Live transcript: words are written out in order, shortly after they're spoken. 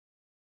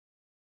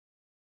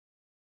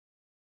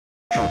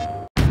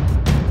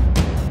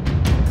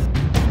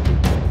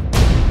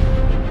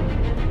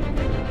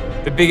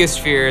The biggest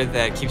fear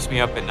that keeps me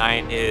up at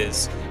night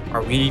is,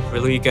 are we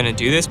really going to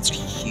do this? It's a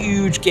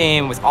huge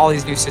game with all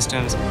these new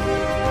systems.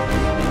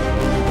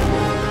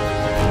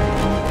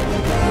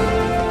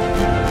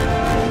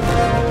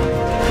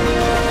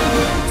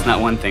 It's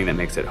not one thing that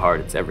makes it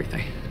hard, it's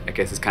everything. I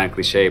guess it's kind of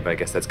cliche, but I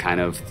guess that's kind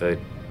of the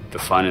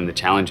fun and the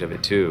challenge of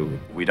it too.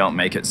 We don't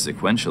make it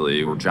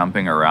sequentially. We're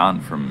jumping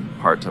around from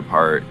part to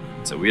part,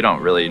 so we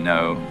don't really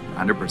know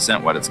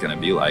 100% what it's going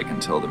to be like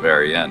until the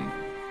very end.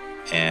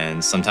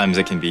 And sometimes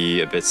it can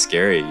be a bit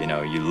scary. You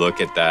know, you look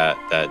at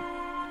that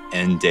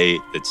end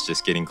date that's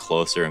just getting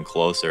closer and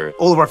closer.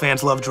 All of our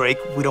fans love Drake.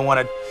 We don't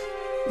want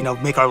to,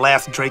 make our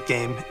last Drake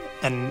game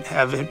and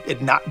have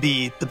it not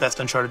be the best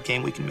Uncharted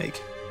game we can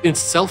make. It's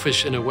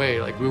selfish in a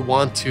way. Like, we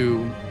want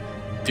to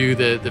do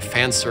the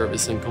fan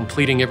service and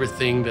completing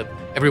everything that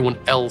everyone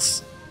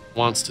else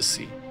wants to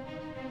see.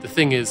 The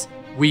thing is,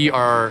 we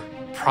are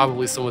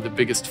probably some of the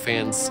biggest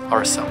fans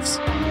ourselves.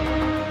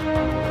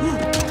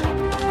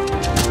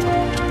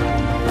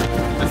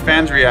 The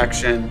fans'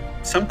 reaction,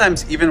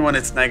 sometimes even when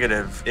it's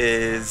negative,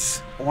 is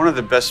one of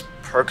the best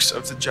perks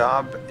of the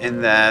job,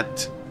 in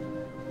that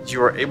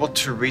you are able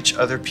to reach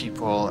other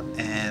people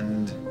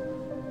and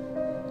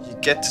you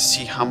get to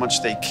see how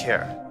much they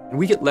care.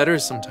 We get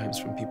letters sometimes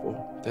from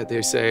people that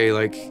they say,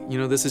 like,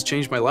 this has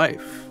changed my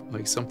life.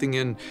 Like,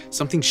 something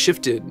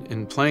shifted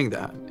in playing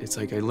that. It's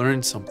like, I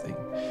learned something.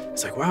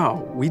 It's like,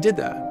 wow, we did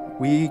that.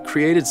 We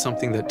created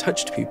something that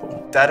touched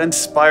people. That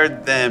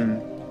inspired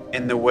them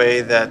in the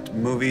way that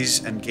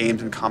movies and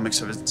games and comics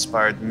have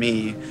inspired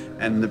me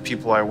and the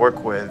people I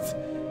work with.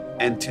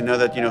 And to know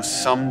that,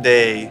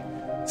 someday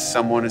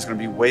someone is going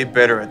to be way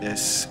better at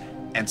this,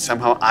 and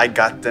somehow I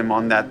got them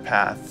on that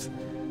path,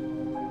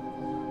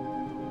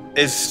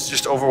 is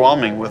just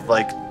overwhelming with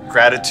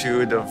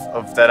gratitude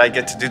of that I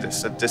get to do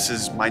this, that this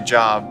is my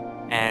job.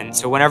 And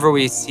so whenever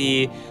we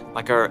see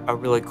a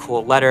really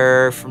cool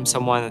letter from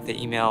someone that they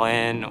email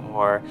in,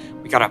 or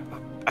we got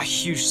a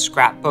huge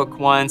scrapbook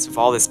once of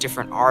all this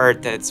different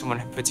art that someone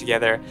had put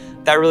together,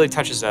 that really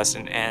touches us,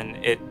 and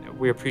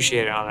we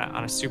appreciate it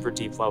on a super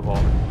deep level.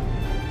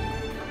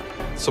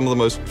 Some of the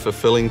most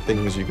fulfilling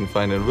things you can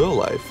find in real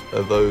life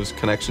are those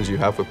connections you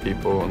have with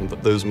people and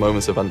those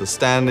moments of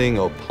understanding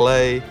or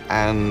play.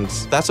 And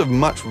that's a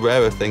much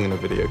rarer thing in a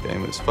video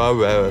game. It's far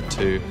rarer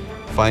to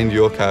find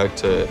your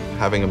character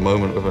having a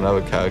moment with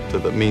another character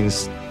that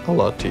means a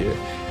lot to you.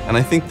 And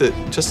I think that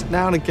just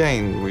now and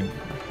again, we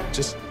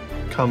just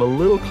come a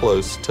little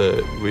close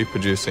to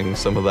reproducing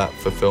some of that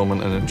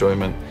fulfillment and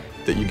enjoyment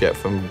that you get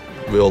from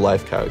real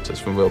life characters,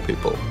 from real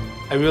people.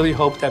 I really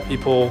hope that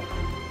people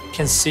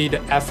can see the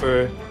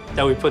effort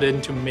that we put in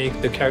to make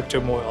the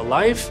character more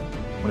alive.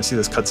 When I see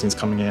those cutscenes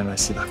coming in, I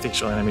see the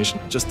facial animation,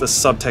 just the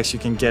subtext you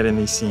can get in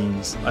these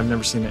scenes. I've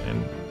never seen it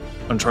in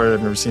Uncharted,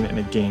 I've never seen it in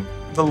a game.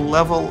 The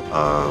level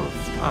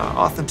of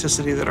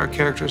authenticity that our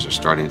characters are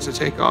starting to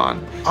take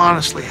on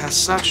honestly has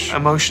such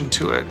emotion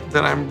to it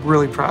that I'm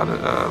really proud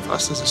of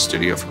us as a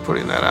studio for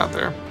putting that out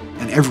there.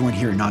 And everyone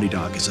here at Naughty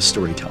Dog is a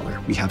storyteller.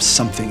 We have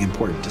something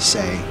important to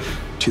say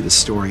to the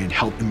story and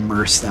help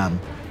immerse them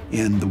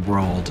in the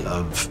world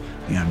of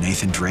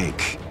Nathan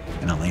Drake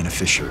and Elena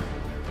Fisher.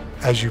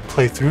 As you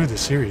play through the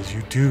series,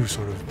 you do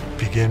sort of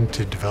begin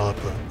to develop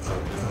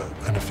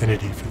an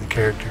affinity for the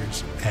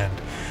characters and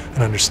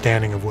an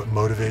understanding of what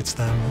motivates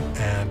them,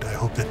 and I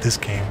hope that this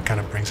game kind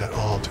of brings that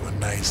all to a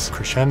nice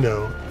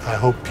crescendo. I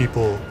hope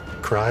people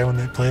cry when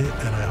they play it,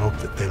 and I hope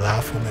that they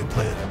laugh when they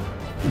play it.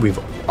 We've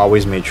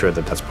always made sure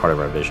that that's part of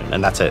our vision,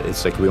 and that's it.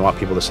 It's like we want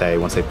people to say,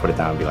 once they put it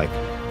down, be like,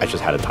 I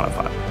just had a ton of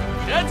fun.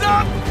 Heads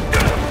up!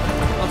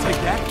 I'll take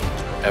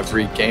that.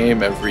 Every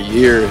game, every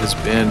year has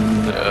been,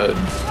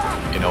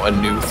 a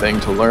new thing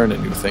to learn, a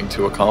new thing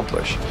to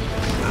accomplish,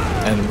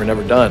 and we're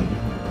never done.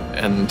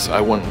 And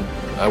I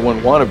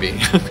wouldn't want to be.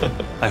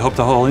 I hope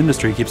the whole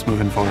industry keeps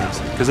moving forward,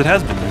 because it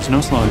has been. There's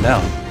no slowing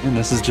down, and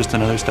this is just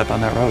another step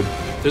on that road.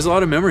 There's a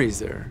lot of memories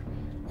there,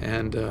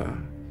 and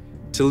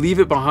to leave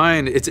it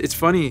behind, it's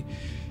funny.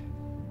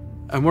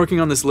 I'm working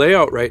on this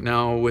layout right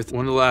now with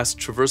one of the last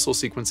traversal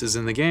sequences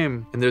in the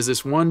game, and there's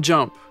this one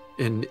jump,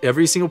 and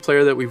every single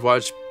player that we've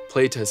watched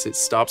playtest it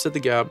stops at the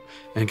gap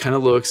and kind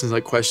of looks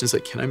and questions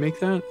can I make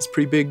that? It's a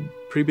pretty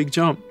big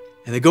jump.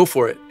 And they go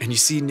for it, and you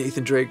see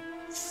Nathan Drake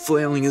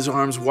flailing his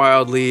arms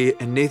wildly,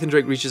 and Nathan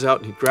Drake reaches out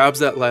and he grabs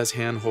that last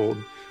handhold,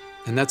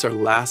 and that's our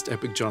last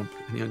epic jump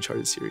in the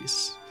Uncharted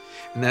series.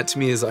 And that to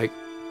me is I'm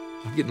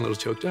getting a little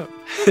choked up.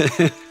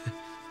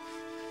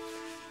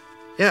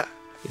 Yeah,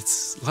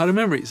 it's a lot of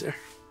memories there.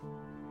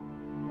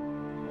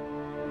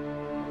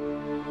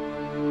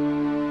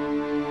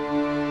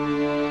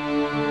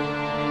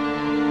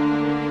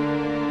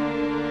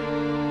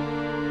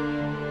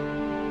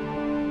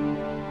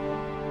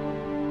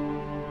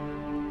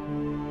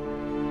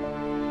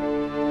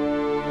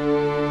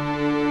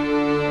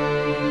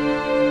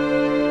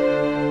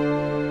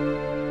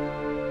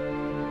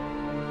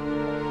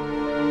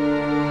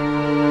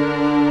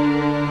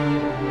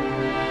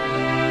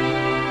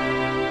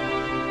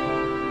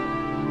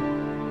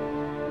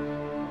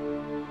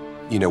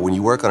 You know, when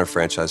you work on a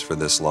franchise for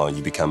this long,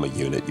 you become a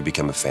unit, you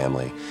become a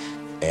family.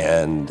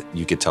 And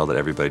you could tell that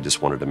everybody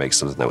just wanted to make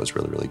something that was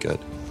really, really good.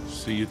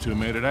 See, you two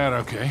made it out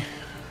okay.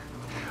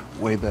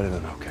 Way better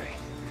than okay.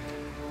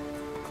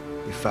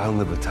 We found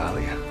the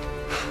battalion.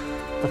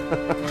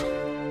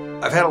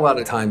 I've had a lot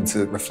of time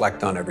to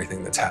reflect on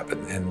everything that's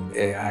happened, and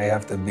I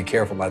have to be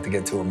careful not to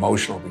get too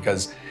emotional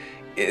because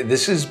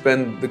this has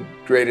been the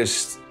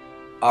greatest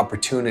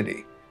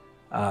opportunity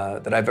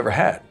that I've ever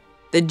had.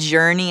 The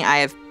journey I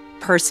have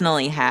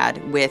personally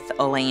had with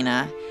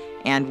Elena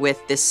and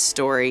with this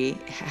story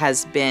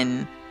has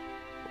been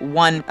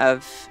one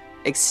of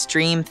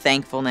extreme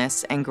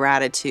thankfulness and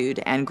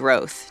gratitude and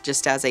growth,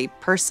 just as a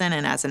person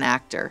and as an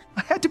actor.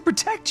 I had to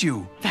protect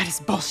you. That is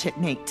bullshit,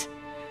 Nate.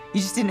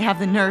 You just didn't have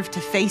the nerve to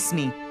face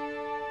me.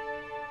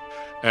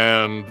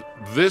 And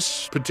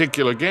this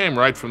particular game,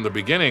 right from the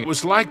beginning,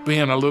 was like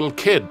being a little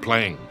kid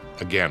playing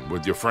again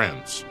with your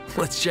friends.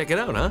 Let's check it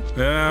out, huh?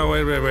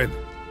 Wait.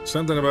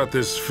 Something about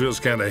this feels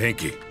kind of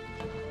hinky.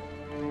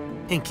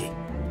 Hinky.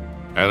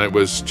 And it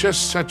was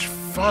just such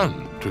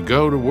fun to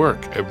go to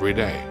work every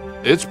day.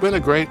 It's been a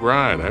great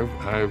ride.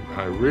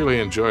 I really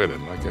enjoyed it.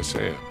 Like I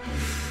say,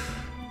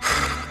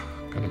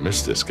 I'm gonna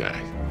miss this guy.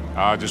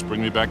 Just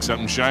bring me back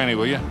something shiny,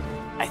 will you?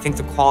 I think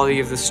the quality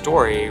of the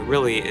story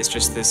really is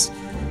just this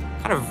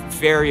kind of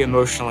very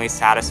emotionally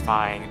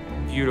satisfying,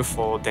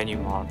 beautiful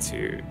denouement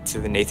to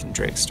the Nathan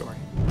Drake story.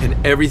 And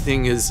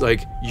everything is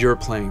like you're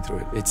playing through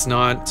it. It's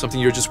not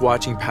something you're just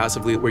watching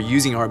passively. We're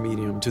using our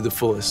medium to the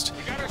fullest.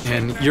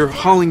 And you're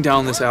hauling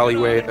down this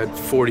alleyway at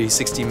 40,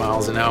 60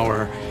 miles an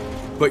hour,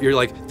 but you're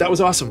like, that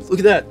was awesome. Look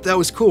at that. That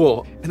was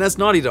cool. And that's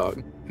Naughty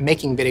Dog.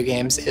 Making video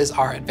games is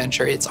our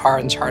adventure. It's our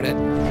Uncharted.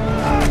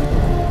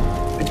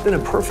 It's been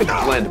a perfect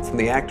blend from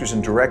the actors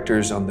and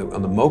directors on the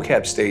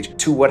mocap stage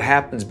to what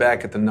happens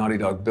back at the Naughty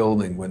Dog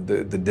building when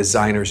the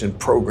designers and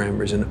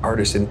programmers and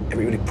artists and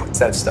everybody puts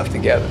that stuff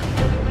together.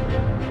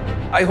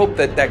 I hope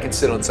that can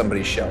sit on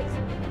somebody's shelf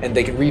and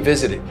they can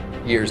revisit it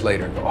years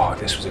later and go, oh,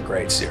 this was a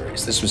great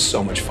series. This was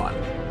so much fun.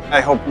 I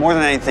hope more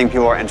than anything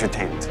people are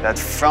entertained. That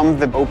from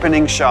the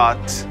opening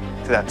shot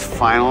to that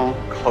final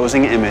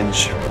closing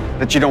image,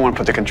 that you don't want to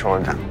put the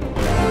controller down.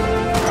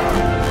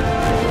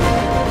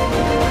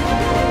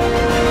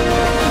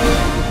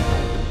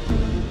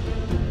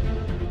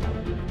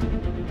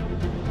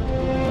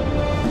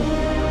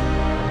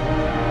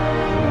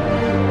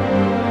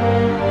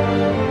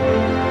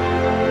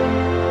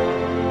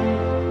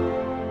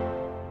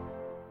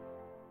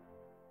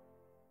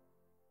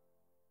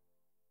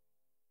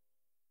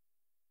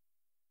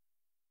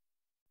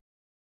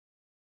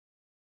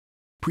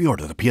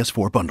 Pre-order the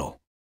PS4 bundle.